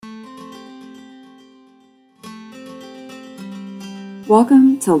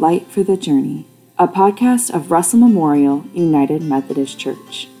Welcome to Light for the Journey, a podcast of Russell Memorial United Methodist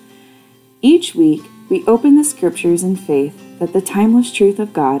Church. Each week, we open the scriptures in faith that the timeless truth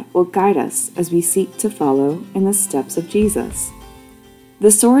of God will guide us as we seek to follow in the steps of Jesus. The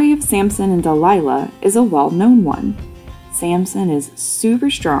story of Samson and Delilah is a well-known one. Samson is super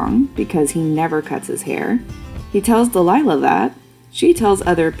strong because he never cuts his hair. He tells Delilah that. She tells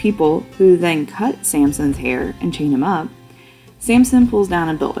other people who then cut Samson's hair and chain him up. Samson pulls down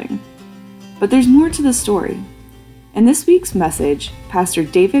a building. But there's more to the story. In this week's message, Pastor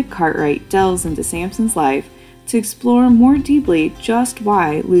David Cartwright delves into Samson's life to explore more deeply just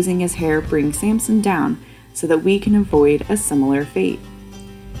why losing his hair brings Samson down so that we can avoid a similar fate.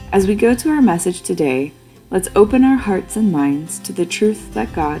 As we go to our message today, let's open our hearts and minds to the truth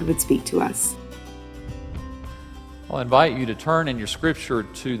that God would speak to us. I'll invite you to turn in your scripture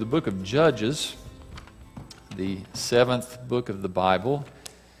to the book of Judges, the 7th book of the Bible,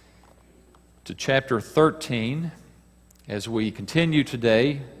 to chapter 13, as we continue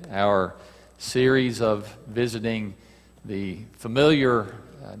today our series of visiting the familiar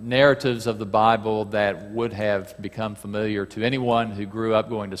narratives of the Bible that would have become familiar to anyone who grew up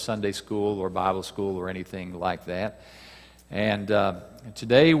going to Sunday school or Bible school or anything like that. And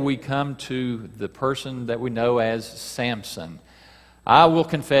today we come to the person that we know as Samson. I will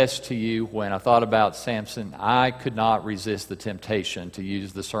confess to you, when I thought about Samson, I could not resist the temptation to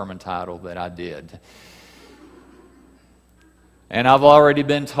use the sermon title that I did. And I've already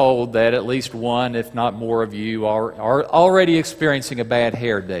been told that at least one, if not more of you, are already experiencing a bad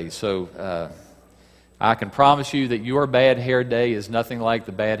hair day. So I can promise you that your bad hair day is nothing like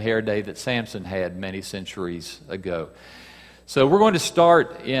the bad hair day that Samson had many centuries ago. So we're going to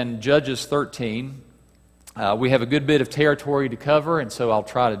start in Judges 13. We have a good bit of territory to cover, and so I'll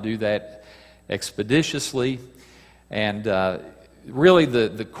try to do that expeditiously. And really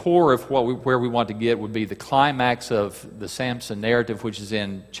the core of where we want to get would be the climax of the Samson narrative, which is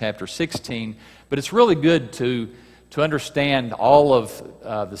in chapter 16. But it's really good to understand all of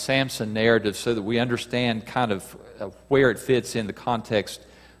the Samson narrative so that we understand kind of where it fits in the context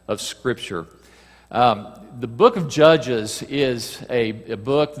of Scripture. The book of Judges is a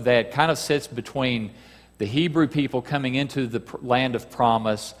book that kind of sits between the Hebrew people coming into the land of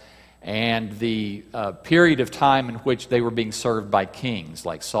promise and the period of time in which they were being served by kings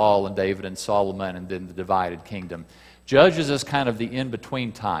like Saul and David and Solomon and then the divided kingdom. Judges is kind of the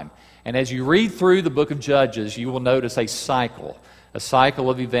in-between time. And as you read through the book of Judges, you will notice a cycle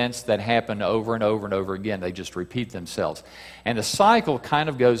of events that happen over and over and over again. They just repeat themselves. And the cycle kind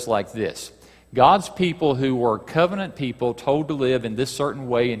of goes like this. God's people who were covenant people told to live in this certain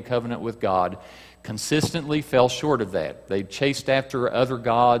way in covenant with God consistently fell short of that. They chased after other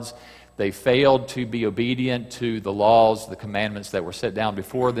gods. They failed to be obedient to the laws, the commandments that were set down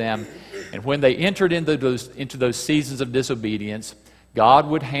before them. And when they entered into those seasons of disobedience, God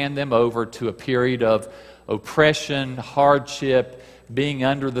would hand them over to a period of oppression, hardship, being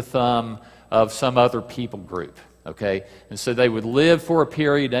under the thumb of some other people group. Okay? And so they would live for a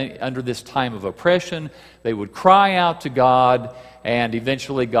period under this time of oppression. They would cry out to God, and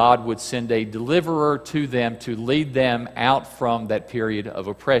eventually God would send a deliverer to them to lead them out from that period of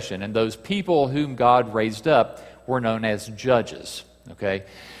oppression. And those people whom God raised up were known as judges. Okay?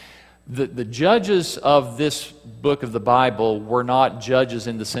 The judges of this book of the Bible were not judges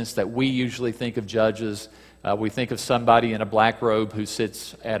in the sense that we usually think of judges. We think of somebody in a black robe who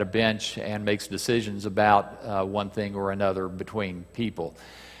sits at a bench and makes decisions about one thing or another between people.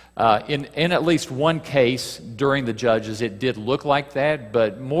 In at least one case during the Judges, it did look like that,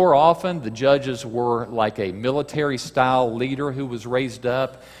 but more often the judges were like a military-style leader who was raised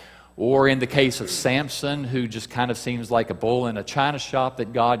up, or in the case of Samson, who just kind of seems like a bull in a china shop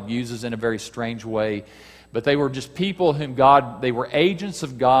that God uses in a very strange way. But they were just people whom they were agents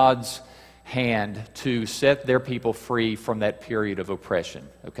of God's hand to set their people free from that period of oppression.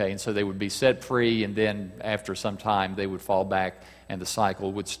 Okay, and so they would be set free, and then after some time they would fall back and the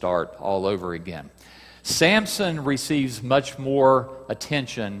cycle would start all over again. Samson receives much more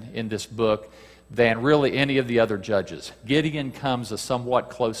attention in this book than really any of the other judges. Gideon comes a somewhat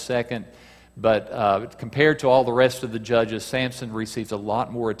close second, but compared to all the rest of the judges, Samson receives a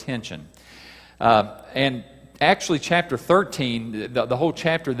lot more attention. And actually, chapter 13, the whole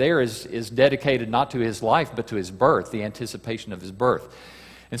chapter there is dedicated not to his life, but to his birth, the anticipation of his birth.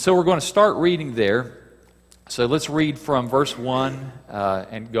 And so we're going to start reading there. So let's read from verse 1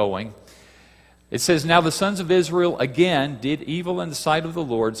 and going. It says, "Now the sons of Israel again did evil in the sight of the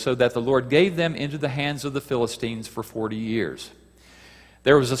Lord, so that the Lord gave them into the hands of the Philistines for 40 years.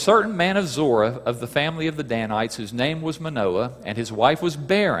 There was a certain man of Zorah of the family of the Danites whose name was Manoah, and his wife was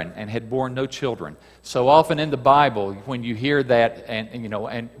barren and had borne no children. So often in the Bible, when you hear that,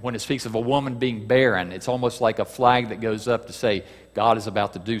 and when it speaks of a woman being barren, it's almost like a flag that goes up to say God is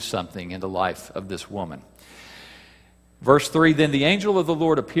about to do something in the life of this woman. Verse 3, Then the angel of the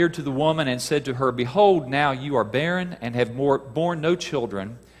Lord appeared to the woman and said to her, Behold, now you are barren and have borne no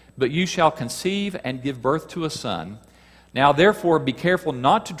children, but you shall conceive and give birth to a son. Now therefore be careful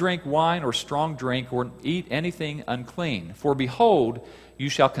not to drink wine or strong drink or eat anything unclean. For behold, you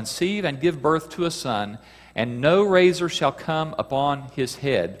shall conceive and give birth to a son, and no razor shall come upon his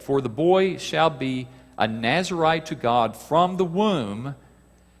head. For the boy shall be a Nazirite to God from the womb,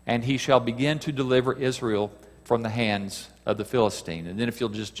 and he shall begin to deliver Israel from the hands of the Philistine. And then if you'll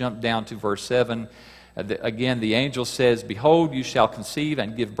just jump down to verse 7, again the angel says, Behold, you shall conceive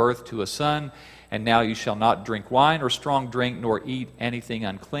and give birth to a son, and now you shall not drink wine or strong drink, nor eat anything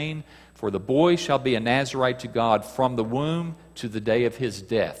unclean, for the boy shall be a Nazirite to God from the womb to the day of his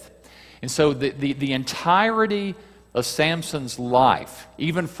death. And so the entirety of Samson's life,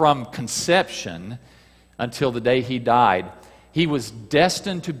 even from conception until the day he died, he was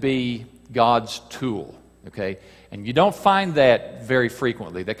destined to be God's tool. Okay? And you don't find that very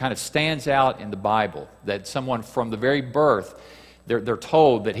frequently. That kind of stands out in the Bible, that someone from the very birth, they're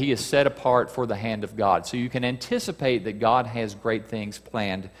told that he is set apart for the hand of God. So you can anticipate that God has great things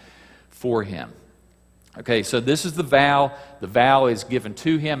planned for him. Okay, so this is the vow. The vow is given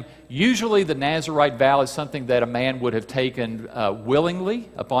to him. Usually the Nazirite vow is something that a man would have taken willingly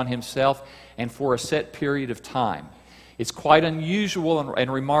upon himself and for a set period of time. It's quite unusual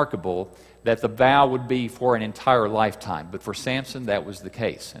and remarkable that the vow would be for an entire lifetime. But for Samson, that was the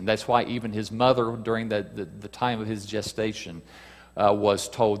case. And that's why even his mother, during the time of his gestation, was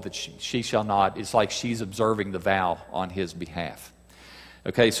told that she shall not. It's like she's observing the vow on his behalf.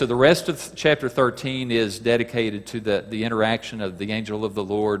 Okay, so the rest of chapter 13 is dedicated to the interaction of the angel of the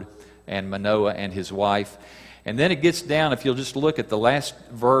Lord and Manoah and his wife. And then it gets down, if you'll just look at the last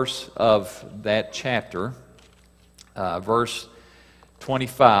verse of that chapter, verse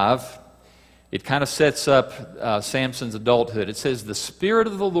 25, it kind of sets up Samson's adulthood. It says, The Spirit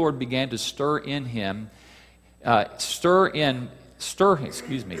of the Lord began to stir in him, began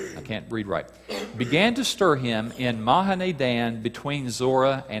to stir him in Mahane-dan between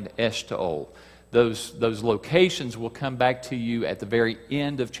Zorah and Eshtaol. Those locations will come back to you at the very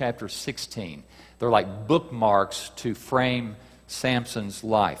end of chapter 16. They're like bookmarks to frame Samson's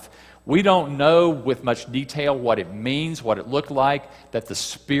life. We don't know with much detail what it means, what it looked like, that the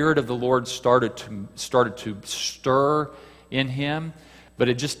Spirit of the Lord started to stir in him. But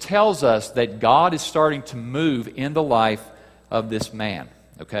it just tells us that God is starting to move in the life of this man.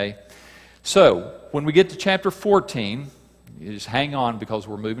 Okay? So, when we get to chapter 14, you just hang on because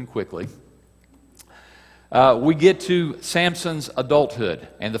we're moving quickly. We get to Samson's adulthood.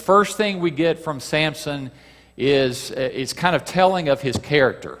 And the first thing we get from Samson is it's kind of telling of his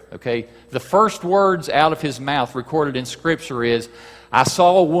character. Okay? The first words out of his mouth recorded in Scripture is, I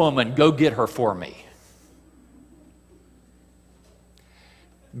saw a woman, go get her for me.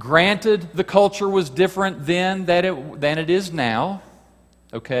 Granted, the culture was different then than it is now.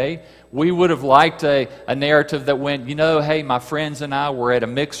 Okay? We would have liked a narrative that went, hey, my friends and I were at a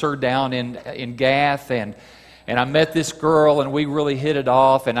mixer down in Gath, and I met this girl, and we really hit it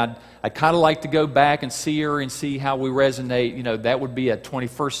off, and I'd kind of like to go back and see her and see how we resonate. That would be a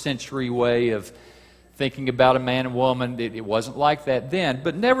 21st century way of thinking about a man and woman. It wasn't like that then.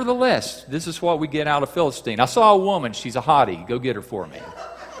 But nevertheless, this is what we get out of Philistine. I saw a woman. She's a hottie. Go get her for me.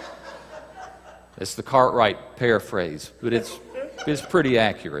 It's the Cartwright paraphrase, but it's pretty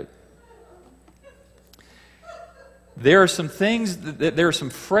accurate. There are some things, there are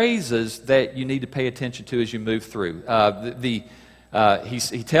some phrases that you need to pay attention to as you move through.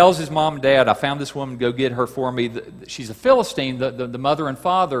 He tells his mom and dad, I found this woman, go get her for me. She's a Philistine. The mother and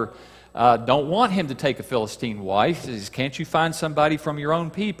father don't want him to take a Philistine wife. He says, can't you find somebody from your own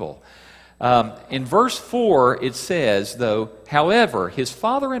people? In verse 4, it says, though, however, his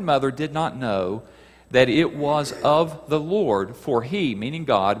father and mother did not know that it was of the Lord, for he, meaning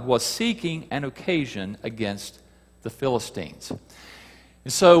God, was seeking an occasion against the Philistines.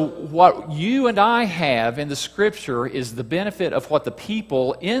 And so what you and I have in the Scripture is the benefit of what the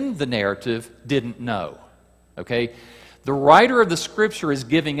people in the narrative didn't know. Okay? The writer of the Scripture is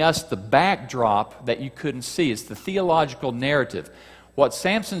giving us the backdrop that you couldn't see. It's the theological narrative. What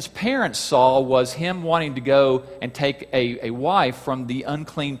Samson's parents saw was him wanting to go and take a wife from the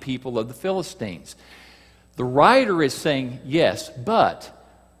unclean people of the Philistines. The writer is saying, yes, but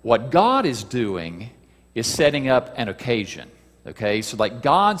what God is doing is setting up an occasion. Okay, so like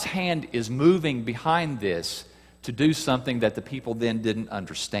God's hand is moving behind this to do something that the people then didn't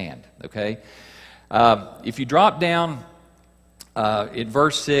understand. Okay, if you drop down in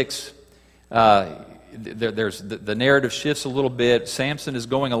verse 6, there's the narrative shifts a little bit. Samson is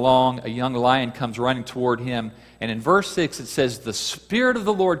going along. A young lion comes running toward him. And in verse 6 it says, the Spirit of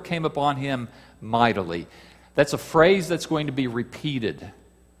the Lord came upon him mightily. That's a phrase that's going to be repeated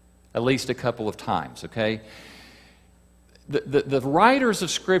at least a couple of times, okay? The writers of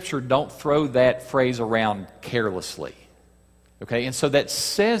Scripture don't throw that phrase around carelessly, okay? And so that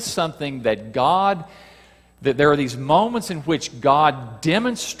says something that that there are these moments in which God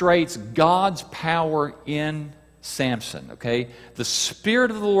demonstrates God's power in Samson, okay? The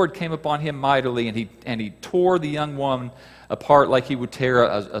Spirit of the Lord came upon him mightily, and he tore the young woman apart like he would tear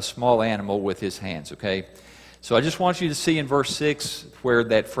a small animal with his hands, okay? So I just want you to see in verse 6 where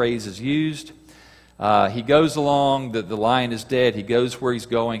that phrase is used. He goes along, the lion is dead, he goes where he's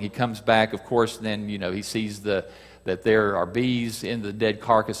going, he comes back, of course, then, he sees that there are bees in the dead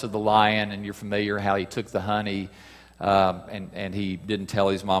carcass of the lion, and you're familiar how he took the honey, and he didn't tell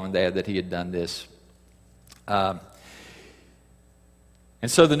his mom and dad that he had done this. And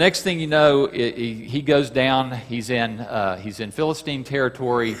so the next thing you know, he goes down. He's in Philistine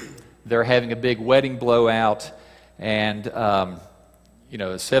territory. They're having a big wedding blowout, and a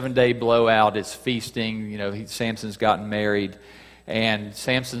 7-day blowout. It's feasting. Samson's gotten married, and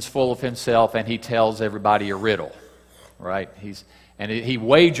Samson's full of himself, and he tells everybody a riddle, right? He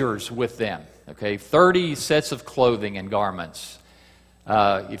wagers with them. Okay, 30 sets of clothing and garments.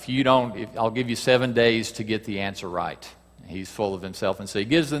 I'll give you 7 days to get the answer right. He's full of himself. And so he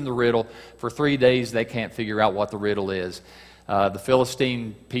gives them the riddle. For 3 days, they can't figure out what the riddle is. The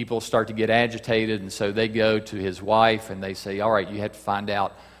Philistine people start to get agitated, and so they go to his wife, and they say, all right, you have to find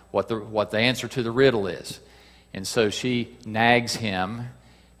out what the answer to the riddle is. And so she nags him.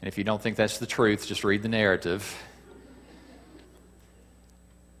 And if you don't think that's the truth, just read the narrative.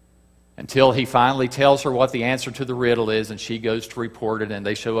 Until he finally tells her what the answer to the riddle is, and she goes to report it, and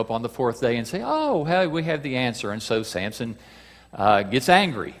they show up on the 4th day and say, oh, hey, we have the answer. And so Samson gets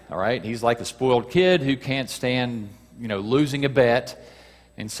angry, all right? He's like a spoiled kid who can't stand, losing a bet.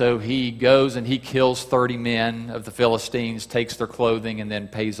 And so he goes and he kills 30 men of the Philistines, takes their clothing, and then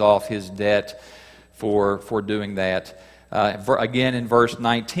pays off his debt for doing that. Again, in verse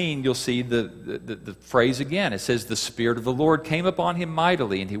 19, you'll see the phrase again. It says, the Spirit of the Lord came upon him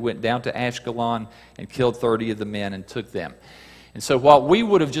mightily, and he went down to Ashkelon and killed 30 of the men and took them. And so what we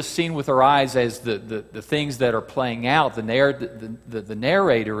would have just seen with our eyes as the things that are playing out, the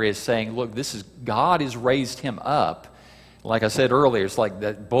narrator is saying, look, God has raised him up. Like I said earlier, it's like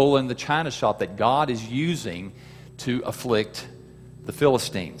that bull in the china shop that God is using to afflict the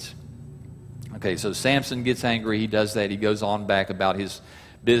Philistines. Okay, so Samson gets angry. He does that. He goes on back about his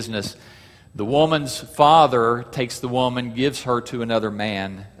business. The woman's father takes the woman, gives her to another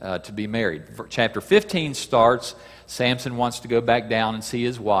man to be married. Chapter 15 starts. Samson wants to go back down and see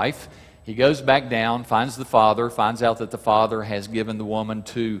his wife. He goes back down, finds the father, finds out that the father has given the woman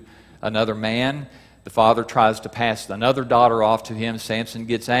to another man. The father tries to pass another daughter off to him. Samson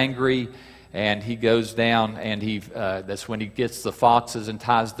gets angry. And he goes down, and that's when he gets the foxes and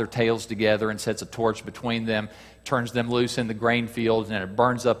ties their tails together and sets a torch between them, turns them loose in the grain fields, and it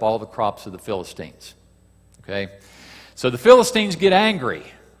burns up all the crops of the Philistines. Okay? So the Philistines get angry.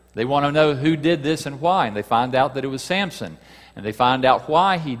 They want to know who did this and why, and they find out that it was Samson, and they find out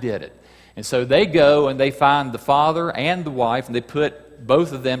why he did it. And so they go and they find the father and the wife, and they put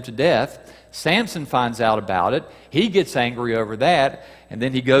both of them to death. Samson finds out about it. He gets angry over that. And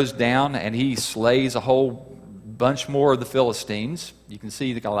then he goes down and he slays a whole bunch more of the Philistines. You can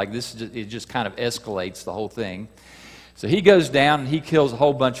see it just kind of escalates the whole thing. So he goes down and he kills a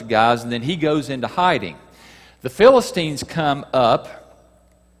whole bunch of guys, and then he goes into hiding. The Philistines come up.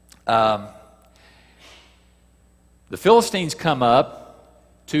 The Philistines come up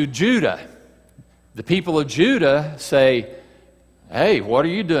to Judah. The people of Judah say, hey, what are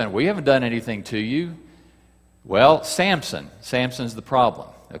you doing? We haven't done anything to you. Well, Samson's the problem,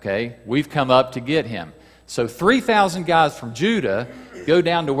 okay? We've come up to get him. So 3,000 guys from Judah go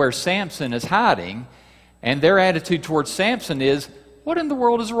down to where Samson is hiding, and their attitude towards Samson is, what in the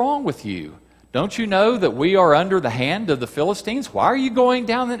world is wrong with you? Don't you know that we are under the hand of the Philistines? Why are you going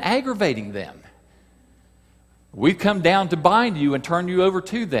down and aggravating them? We've come down to bind you and turn you over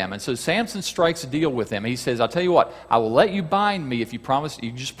to them. And so Samson strikes a deal with them. He says, I'll tell you what, I will let you bind me if you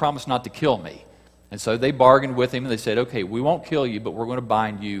just promise not to kill me. And so they bargained with him, and they said, okay, we won't kill you, but we're going to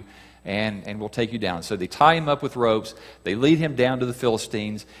bind you and we'll take you down. So they tie him up with ropes. They lead him down to the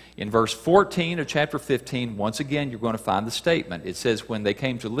Philistines. In verse 14 of chapter 15, once again, you're going to find the statement. It says, when they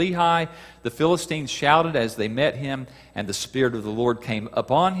came to Lehi, the Philistines shouted as they met him, and the Spirit of the Lord came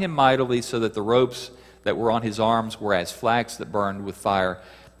upon him mightily, so that the ropes that were on his arms were as flax that burned with fire.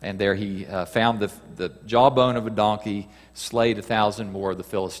 And there he found the jawbone of a donkey, slayed 1,000 more of the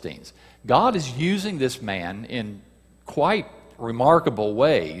Philistines. God is using this man in quite remarkable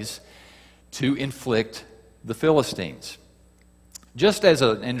ways to inflict the Philistines. Just as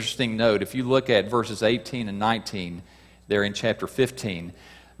an interesting note, if you look at verses 18 and 19 there in chapter 15,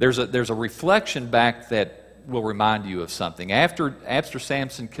 there's a reflection back that will remind you of something. After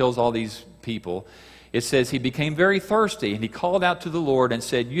Samson kills all these people, it says he became very thirsty, and he called out to the Lord and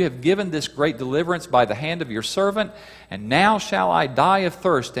said, you have given this great deliverance by the hand of your servant, and now shall I die of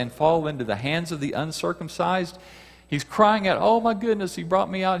thirst and fall into the hands of the uncircumcised? He's crying out, oh my goodness, he brought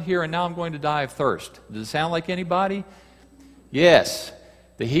me out here and now I'm going to die of thirst. Does it sound like anybody? Yes.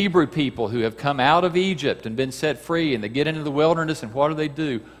 The Hebrew people who have come out of Egypt and been set free, and they get into the wilderness, and what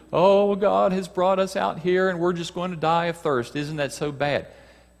do? Oh, God has brought us out here and we're just going to die of thirst. Isn't that so bad?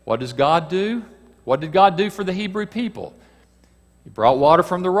 What does God do? What did God do for the Hebrew people? He brought water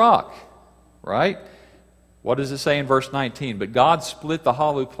from the rock, right? What does it say in verse 19? But God split the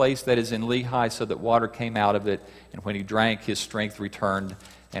hollow place that is in Lehi so that water came out of it, and when he drank, his strength returned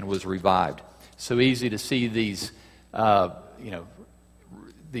and was revived. So easy to see these,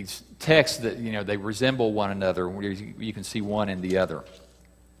 these texts that, they resemble one another. You can see one in the other.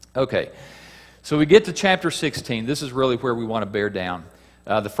 Okay, so we get to chapter 16. This is really where we want to bear down.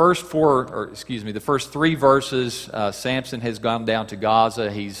 The first three verses, Samson has gone down to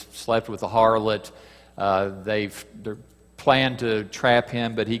Gaza. He's slept with a harlot. They've planned to trap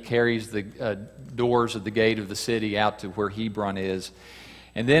him, but he carries the doors of the gate of the city out to where Hebron is.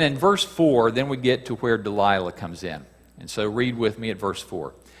 And then in verse 4, then we get to where Delilah comes in. And so read with me at verse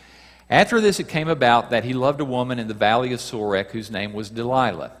 4. After this it came about that he loved a woman in the valley of Sorek whose name was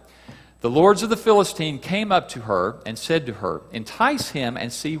Delilah. The lords of the Philistine came up to her and said to her, entice him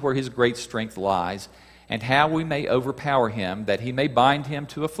and see where his great strength lies, and how we may overpower him, that he may bind him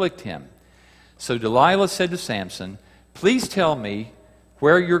to afflict him. So Delilah said to Samson, please tell me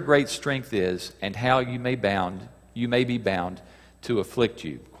where your great strength is, and how you may be bound to afflict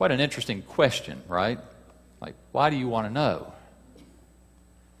you. Quite an interesting question, right? Like, why do you want to know?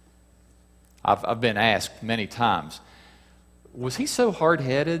 I've been asked many times, was he so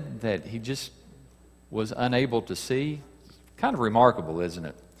hard-headed that he just was unable to see? Kind of remarkable, isn't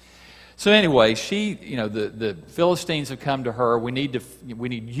it? So anyway, the Philistines have come to her. We need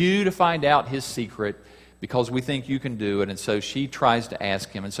you to find out his secret because we think you can do it. And so she tries to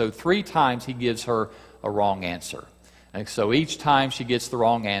ask him. And so 3 times he gives her a wrong answer. And so each time she gets the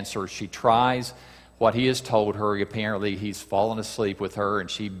wrong answer, she tries what he has told her. Apparently he's fallen asleep with her,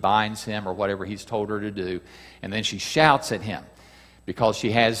 and she binds him or whatever he's told her to do. And then she shouts at him because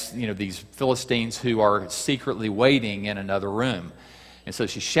she has, these Philistines who are secretly waiting in another room. And so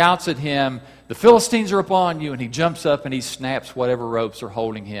she shouts at him, the Philistines are upon you, and he jumps up and he snaps whatever ropes are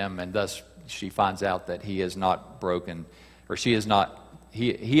holding him, and thus she finds out that he has not broken, or he has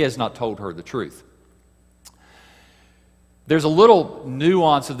not told her the truth. There's a little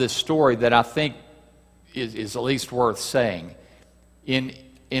nuance of this story that I think is at least worth saying.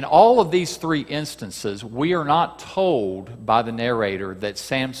 In all of these 3 instances, we are not told by the narrator that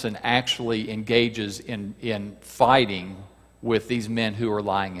Samson actually engages in fighting with these men who are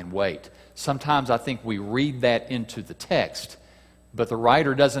lying in wait. Sometimes I think we read that into the text, but the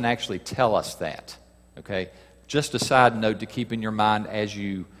writer doesn't actually tell us that. Okay? Just a side note to keep in your mind as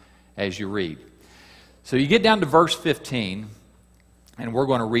you read. So you get down to verse 15, and we're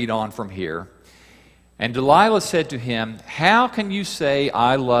going to read on from here. And Delilah said to him, how can you say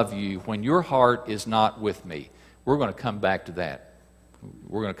I love you when your heart is not with me? We're going to come back to that.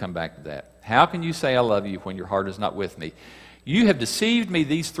 How can you say I love you when your heart is not with me? You have deceived me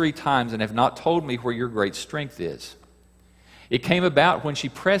these 3 times and have not told me where your great strength is. It came about when she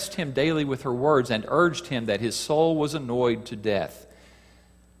pressed him daily with her words and urged him that his soul was annoyed to death.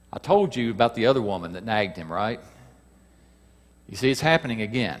 I told you about the other woman that nagged him, right? You see, it's happening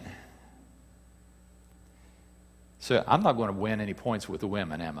again. So I'm not going to win any points with the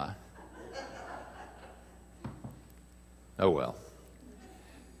women, am I? Oh well.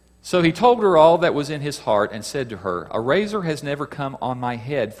 So he told her all that was in his heart and said to her, a razor has never come on my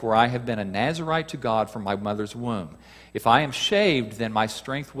head, for I have been a Nazirite to God from my mother's womb. If I am shaved, then my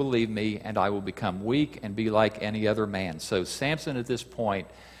strength will leave me, and I will become weak and be like any other man. So Samson at this point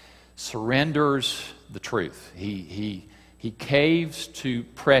surrenders the truth. He He caves to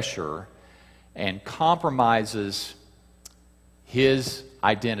pressure and compromises his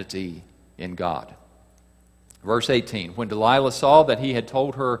identity in God. Verse 18, when Delilah saw that he had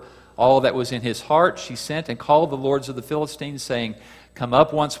told her all that was in his heart, she sent and called the lords of the Philistines, saying, "Come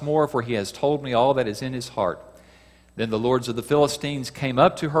up once more, for he has told me all that is in his heart." Then the lords of the Philistines came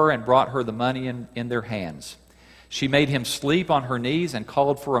up to her and brought her the money in their hands. She made him sleep on her knees and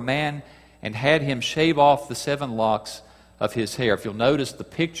called for a man and had him shave off the 7 locks of his hair. If you'll notice the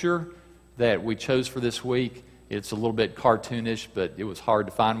picture that we chose for this week, it's a little bit cartoonish, but it was hard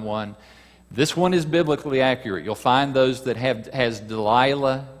to find one. This one is biblically accurate. You'll find those that has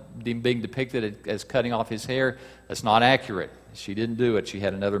Delilah being depicted as cutting off his hair. That's not accurate. She didn't do it. She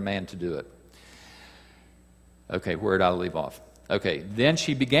had another man to do it. Okay, where did I leave off? Okay, then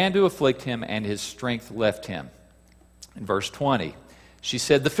she began to afflict him, and his strength left him. In verse 20, she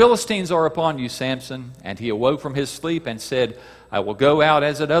said, "The Philistines are upon you, Samson." And he awoke from his sleep and said, "I will go out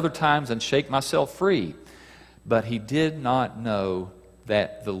as at other times and shake myself free." But he did not know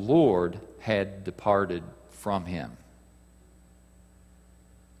that the Lord had departed from him.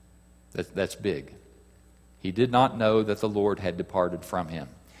 That's big. He did not know that the Lord had departed from him.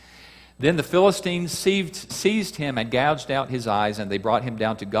 Then the Philistines seized him and gouged out his eyes, and they brought him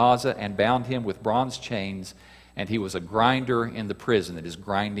down to Gaza and bound him with bronze chains, and he was a grinder in the prison. It is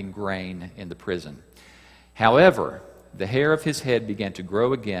grinding grain in the prison. However, the hair of his head began to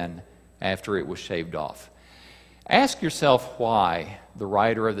grow again after it was shaved off. Ask yourself why the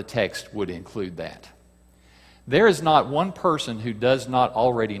writer of the text would include that. There is not one person who does not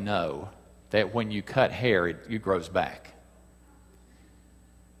already know that when you cut hair, it grows back.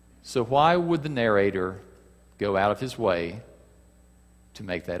 So why would the narrator go out of his way to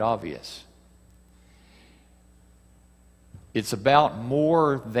make that obvious? It's about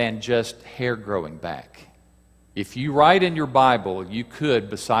more than just hair growing back. If you write in your Bible, you could,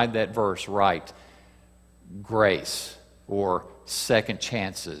 beside that verse, write grace or second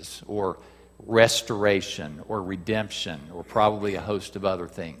chances or restoration or redemption or probably a host of other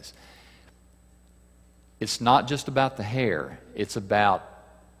things. It's not just about the hair. It's about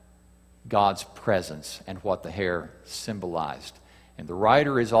God's presence and what the hair symbolized. And the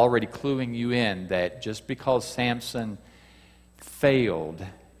writer is already cluing you in that just because Samson failed,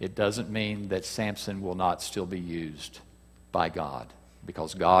 it doesn't mean that Samson will not still be used by God,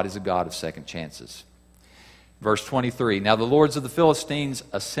 because God is a God of second chances. Verse 23, now the lords of the Philistines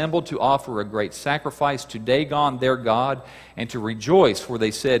assembled to offer a great sacrifice to Dagon their god and to rejoice, for they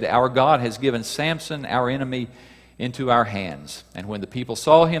said, "Our God has given Samson, our enemy, into our hands." And when the people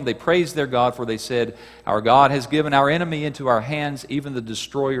saw him, they praised their God, for they said, "Our God has given our enemy into our hands, even the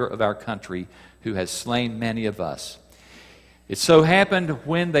destroyer of our country, who has slain many of us." It so happened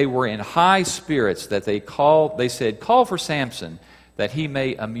when they were in high spirits that they said, "Call for Samson, that he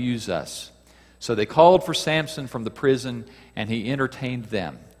may amuse us." So they called for Samson from the prison, and he entertained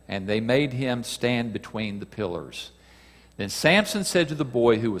them, and they made him stand between the pillars. Then Samson said to the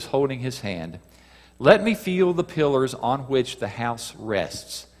boy who was holding his hand, "Let me feel the pillars on which the house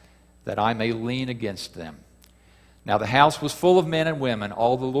rests, that I may lean against them." Now the house was full of men and women.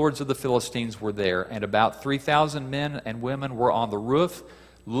 All the lords of the Philistines were there, and about 3,000 men and women were on the roof,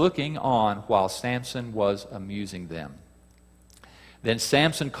 looking on while Samson was amusing them. Then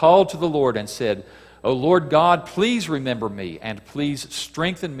Samson called to the Lord and said, "O Lord God, please remember me, and please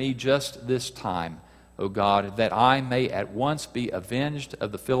strengthen me just this time, O God, that I may at once be avenged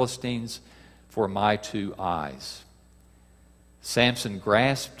of the Philistines for my 2 eyes." Samson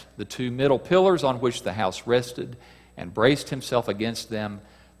grasped the 2 middle pillars on which the house rested and braced himself against them,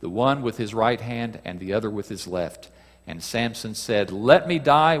 the one with his right hand and the other with his left. And Samson said, "Let me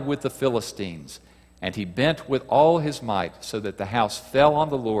die with the Philistines." And he bent with all his might, so that the house fell on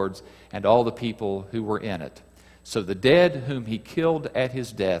the lords and all the people who were in it. So the dead whom he killed at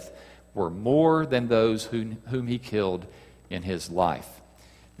his death were more than those whom he killed in his life.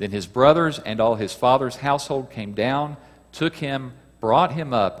 Then his brothers and all his father's household came down, took him, brought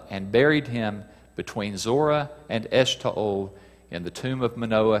him up, and buried him between Zorah and Eshtaol in the tomb of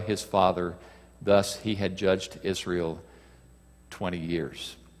Manoah his father. Thus he had judged Israel 20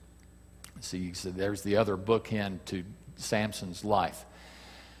 years. See, so there's the other bookend to Samson's life.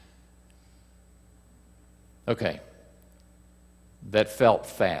 Okay. That felt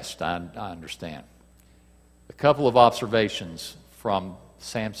fast, I understand. A couple of observations from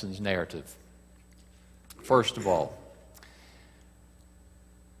Samson's narrative. First of all,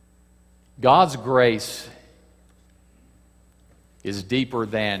 God's grace is deeper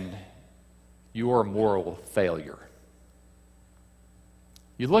than your moral failure.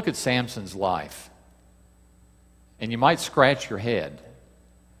 You look at Samson's life, And you might scratch your head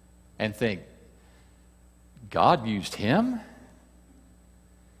and think, God used him?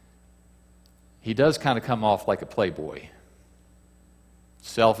 He does kind of come off like a playboy.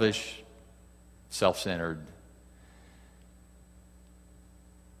 Selfish, self-centered,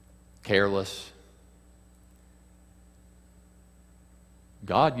 careless.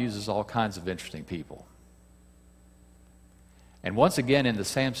 God uses all kinds of interesting people. And once again in the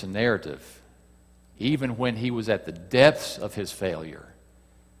Samson narrative, even when he was at the depths of his failure,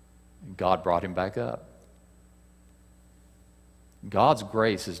 God brought him back up. God's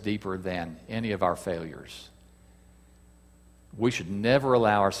grace is deeper than any of our failures. We should never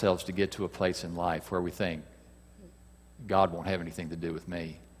allow ourselves to get to a place in life where we think, God won't have anything to do with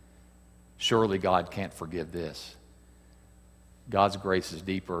me. Surely God can't forgive this. God's grace is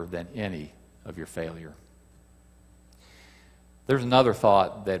deeper than any of your failure. There's another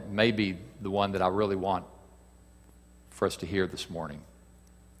thought that may be the one that I really want for us to hear this morning.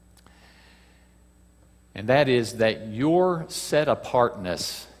 And that is that your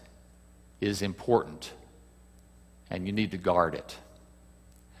set-apartness is important, and you need to guard it.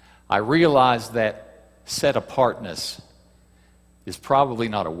 I realize that set-apartness is probably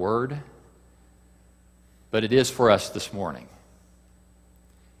not a word, but it is for us this morning.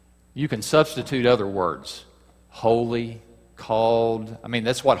 You can substitute other words. Holy, called. I mean,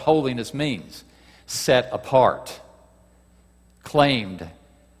 that's what holiness means. Set apart, claimed,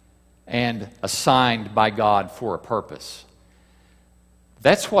 and assigned by God for a purpose.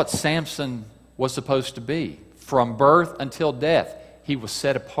 That's what Samson was supposed to be. From birth until death, he was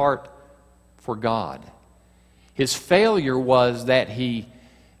set apart for God. His failure was that he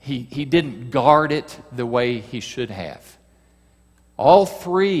didn't guard it the way he should have. All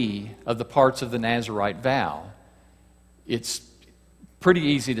three of the parts of the Nazirite vow, it's pretty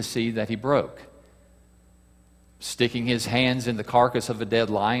easy to see that he broke. Sticking his hands in the carcass of a dead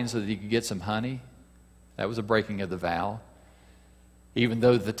lion so that he could get some honey, that was a breaking of the vow. Even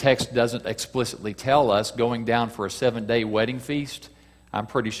though the text doesn't explicitly tell us, going down for a 7-day wedding feast, I'm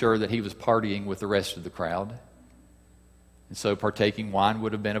pretty sure that he was partying with the rest of the crowd. And so partaking wine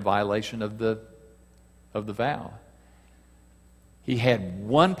would have been a violation of the vow. He had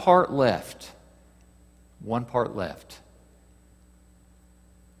one part left. One part left.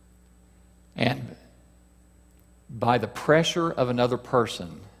 And by the pressure of another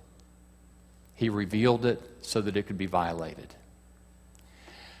person, he revealed it so that it could be violated.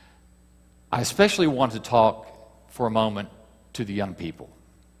 I especially want to talk for a moment to the young people.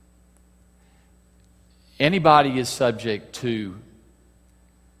 Anybody is subject to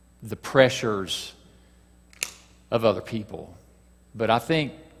the pressures of other people. But I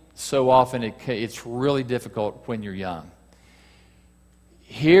think so often it's really difficult when you're young.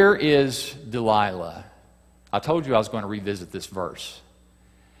 Here is Delilah. I told you I was going to revisit this verse.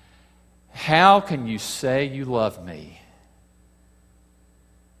 How can you say you love me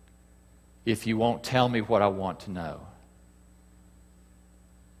if you won't tell me what I want to know?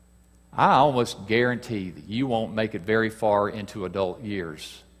 I almost guarantee that you won't make it very far into adult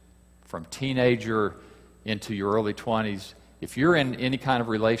years. From teenager into your early 20s, if you're in any kind of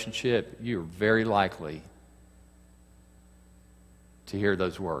relationship, you're very likely to hear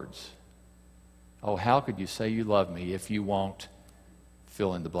those words. Oh, how could you say you love me if you won't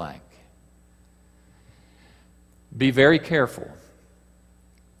fill in the blank? Be very careful.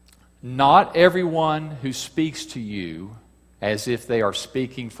 Not everyone who speaks to you as if they are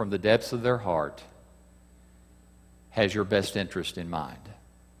speaking from the depths of their heart has your best interest in mind.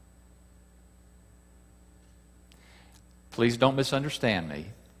 Please don't misunderstand me.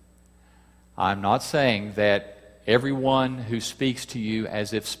 I'm not saying that everyone who speaks to you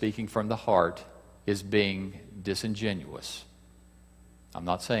as if speaking from the heart is being disingenuous. I'm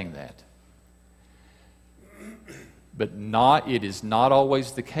not saying that. But it is not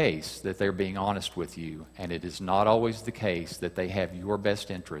always the case that they're being honest with you, and it is not always the case that they have your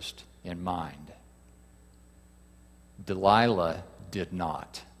best interest in mind. Delilah did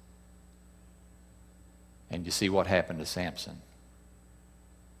not. And you see what happened to Samson.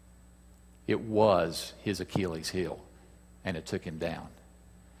 It was his Achilles heel, and it took him down.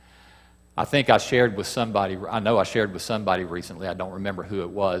 I think I shared with somebody recently, I don't remember who it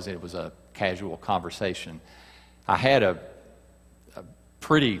was a casual conversation. I had a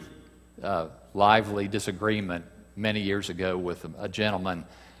pretty lively disagreement many years ago with a gentleman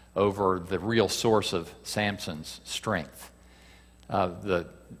over the real source of Samson's strength. The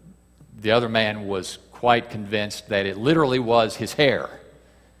other man was quite convinced that it literally was his hair.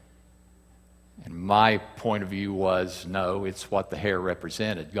 And my point of view was, no, it's what the hair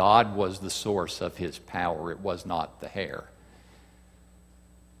represented. God was the source of his power. It was not the hair.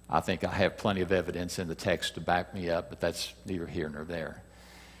 I think I have plenty of evidence in the text to back me up, but that's neither here nor there.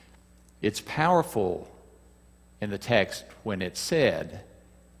 It's powerful in the text when it said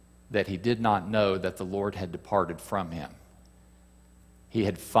that he did not know that the Lord had departed from him. He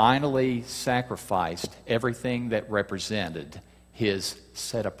had finally sacrificed everything that represented his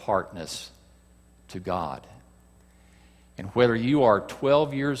set-apartness to God. And whether you are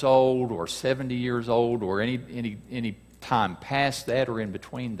 12 years old or 70 years old or any time past that or in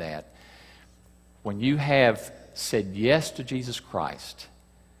between that, when you have said yes to Jesus Christ,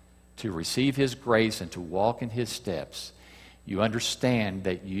 to receive his grace and to walk in his steps, you understand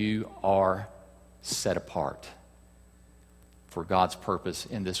that you are set apart for God's purpose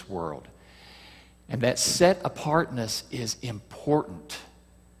in this world. And that set apartness is important.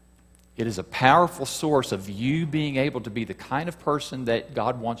 It is a powerful source of you being able to be the kind of person that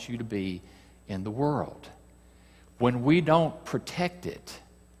God wants you to be in the world. When we don't protect it,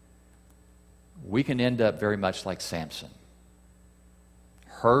 we can end up very much like Samson.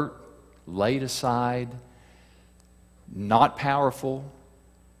 Hurt, laid aside, not powerful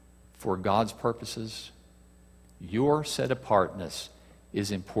for God's purposes. Your set-apartness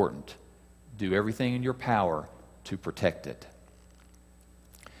is important. Do everything in your power to protect it.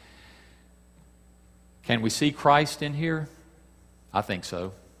 Can we see Christ in here? I think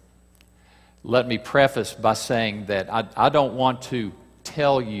so. Let me preface by saying that I don't want to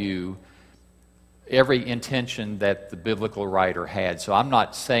tell you every intention that the biblical writer had. So I'm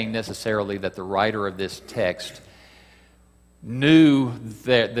not saying necessarily that the writer of this text knew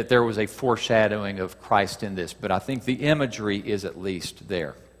that there was a foreshadowing of Christ in this, but I think the imagery is at least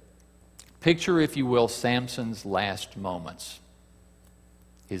there. Picture, if you will, Samson's last moments.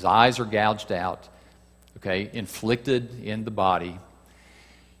 His eyes are gouged out, inflicted in the body.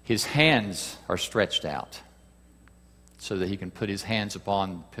 His hands are stretched out so that he can put his hands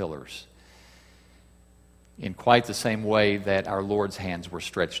upon pillars in quite the same way that our Lord's hands were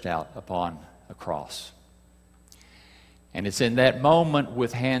stretched out upon a cross. And it's in that moment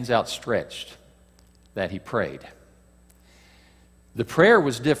with hands outstretched that he prayed. The prayer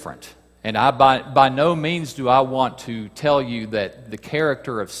was different. And by no means do I want to tell you that the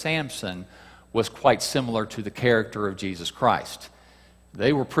character of Samson was quite similar to the character of Jesus Christ.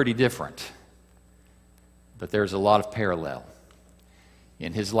 They were pretty different. But there's a lot of parallel.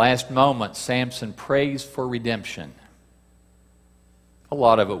 In his last moment, Samson prays for redemption. A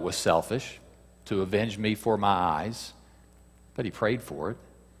lot of it was selfish, to avenge me for my eyes. But he prayed for it.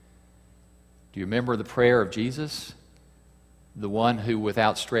 Do you remember the prayer of Jesus? The one who with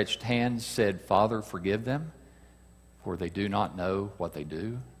outstretched hands said, "Father, forgive them, for they do not know what they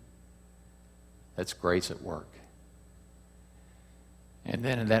do." That's grace at work. And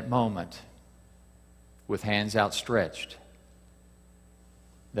then in that moment, with hands outstretched,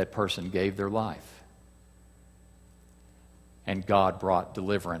 that person gave their life. And God brought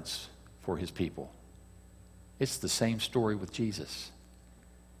deliverance for his people. It's the same story with Jesus.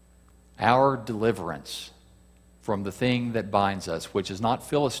 Our deliverance from the thing that binds us, which is not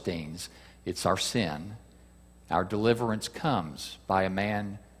Philistines, it's our sin. Our deliverance comes by a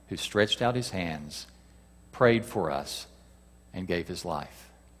man who stretched out his hands, prayed for us, and gave his life.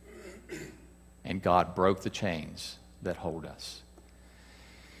 And God broke the chains that hold us.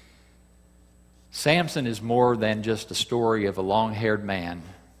 Samson is more than just a story of a long-haired man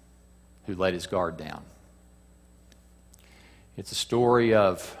who let his guard down. It's a story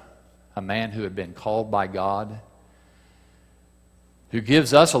of a man who had been called by God, who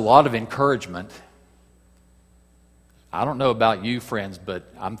gives us a lot of encouragement. I don't know about you, friends,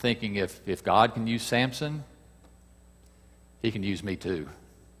 but I'm thinking if God can use Samson, he can use me too.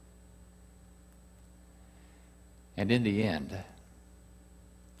 And in the end,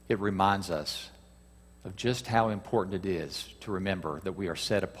 it reminds us of just how important it is to remember that we are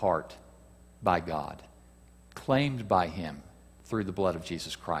set apart by God, claimed by him through the blood of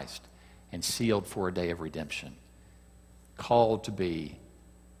Jesus Christ, and sealed for a day of redemption, called to be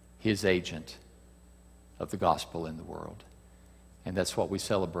his agent of the gospel in the world. And that's what we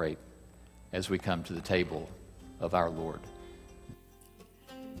celebrate as we come to the table of our Lord.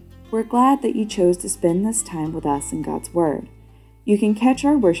 We're glad that you chose to spend this time with us in God's Word. You can catch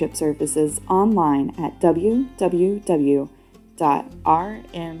our worship services online at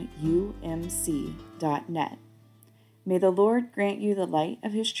www.rmumc.net. May the Lord grant you the light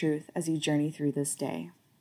of his truth as you journey through this day.